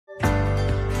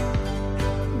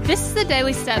This is the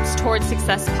Daily Steps Towards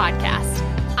Success podcast.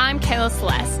 I'm Kayla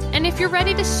Celeste, and if you're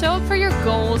ready to show up for your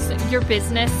goals, your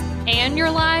business, and your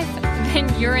life, then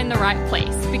you're in the right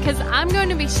place, because I'm going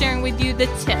to be sharing with you the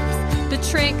tips, the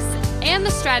tricks, and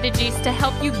the strategies to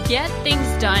help you get things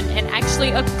done and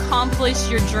actually accomplish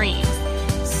your dreams.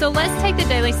 So let's take the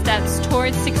daily steps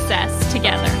towards success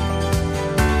together.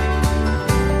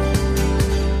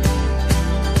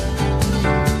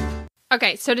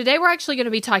 Okay, so today we're actually going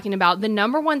to be talking about the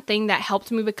number one thing that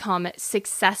helped me become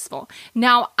successful.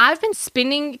 Now, I've been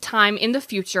spending time in the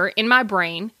future in my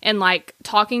brain and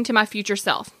talking to my future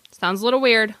self. Sounds a little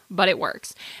weird, but it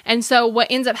works. And so what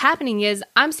ends up happening is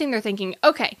I'm sitting there thinking,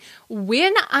 okay,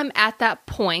 when I'm at that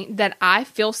point that I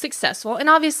feel successful, and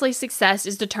obviously success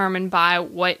is determined by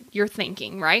what you're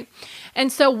thinking, right?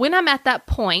 And so when I'm at that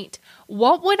point,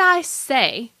 what would I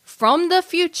say from the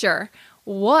future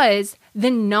was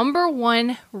the number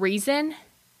one reason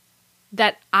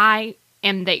that I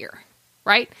am there,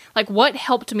 right? What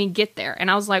helped me get there? And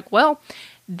I was like, well,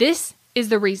 this is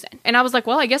the reason. And I was like,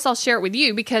 well, I guess I'll share it with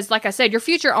you because, like I said, your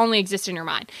future only exists in your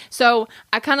mind. So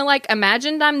I kind of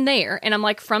imagined I'm there, and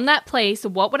I'm from that place,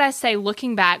 what would I say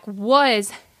looking back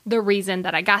was the reason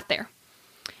that I got there?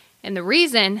 And the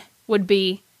reason would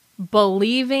be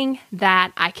believing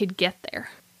that I could get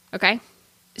there, okay?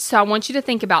 So I want you to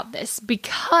think about this,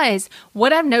 because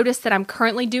what I've noticed that I'm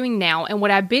currently doing now and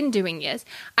what I've been doing is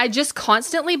I just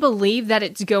constantly believe that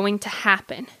it's going to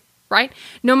happen, right?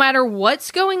 No matter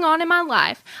what's going on in my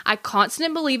life, I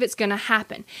constantly believe it's going to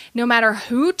happen. No matter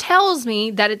who tells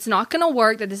me that it's not going to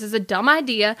work, that this is a dumb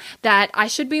idea, that I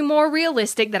should be more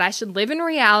realistic, that I should live in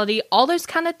reality, all those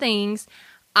kind of things,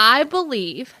 I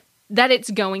believe that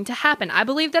it's going to happen. I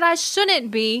believe that I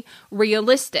shouldn't be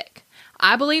realistic.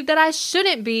 I believe that I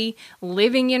shouldn't be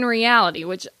living in reality,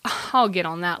 which I'll get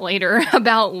on that later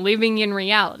about living in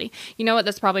reality. You know what?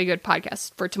 That's probably a good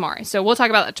podcast for tomorrow. So we'll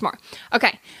talk about that tomorrow.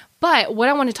 Okay. But what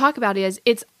I want to talk about is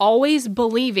it's always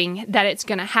believing that it's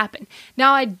going to happen.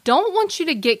 Now, I don't want you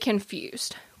to get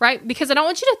confused, right? Because I don't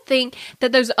want you to think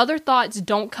that those other thoughts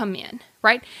don't come in,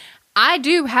 right? I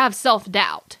do have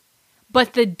self-doubt,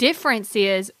 but the difference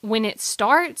is when it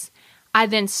starts, I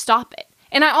then stop it.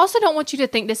 And I also don't want you to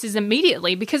think this is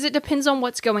immediately, because it depends on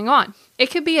what's going on. It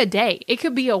could be a day, it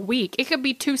could be a week, it could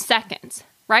be 2 seconds,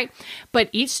 right? But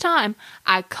each time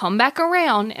I come back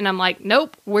around and I'm like,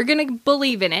 nope, we're going to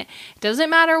believe in it. It doesn't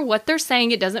matter what they're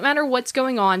saying. It doesn't matter what's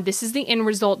going on. This is the end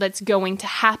result that's going to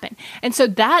happen. And so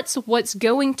that's what's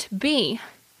going to be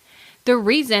the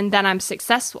reason that I'm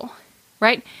successful,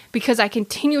 right? Because I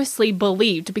continuously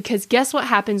believed. Because guess what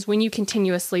happens when you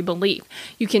continuously believe?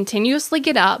 You continuously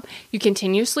get up, you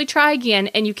continuously try again,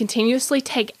 and you continuously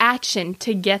take action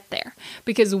to get there.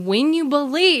 Because when you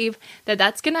believe that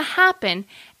that's going to happen,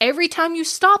 every time you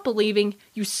stop believing,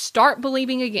 you start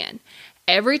believing again.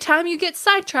 Every time you get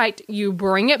sidetracked, you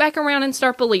bring it back around and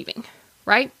start believing,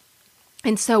 right?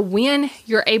 And so when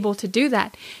you're able to do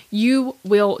that, you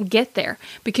will get there,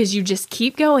 because you just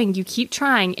keep going, you keep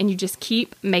trying, and you just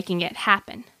keep making it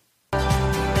happen.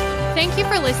 Thank you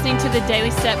for listening to the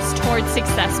Daily Steps Towards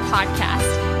Success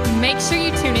podcast. Make sure you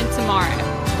tune in tomorrow.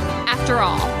 After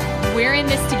all, we're in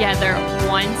this together,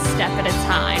 one step at a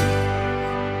time.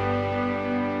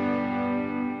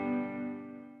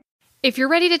 If you're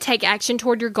ready to take action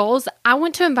toward your goals, I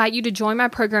want to invite you to join my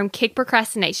program, Kick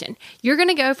Procrastination. You're going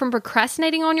to go from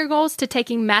procrastinating on your goals to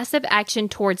taking massive action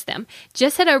towards them.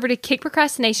 Just head over to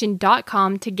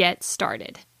kickprocrastination.com to get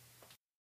started.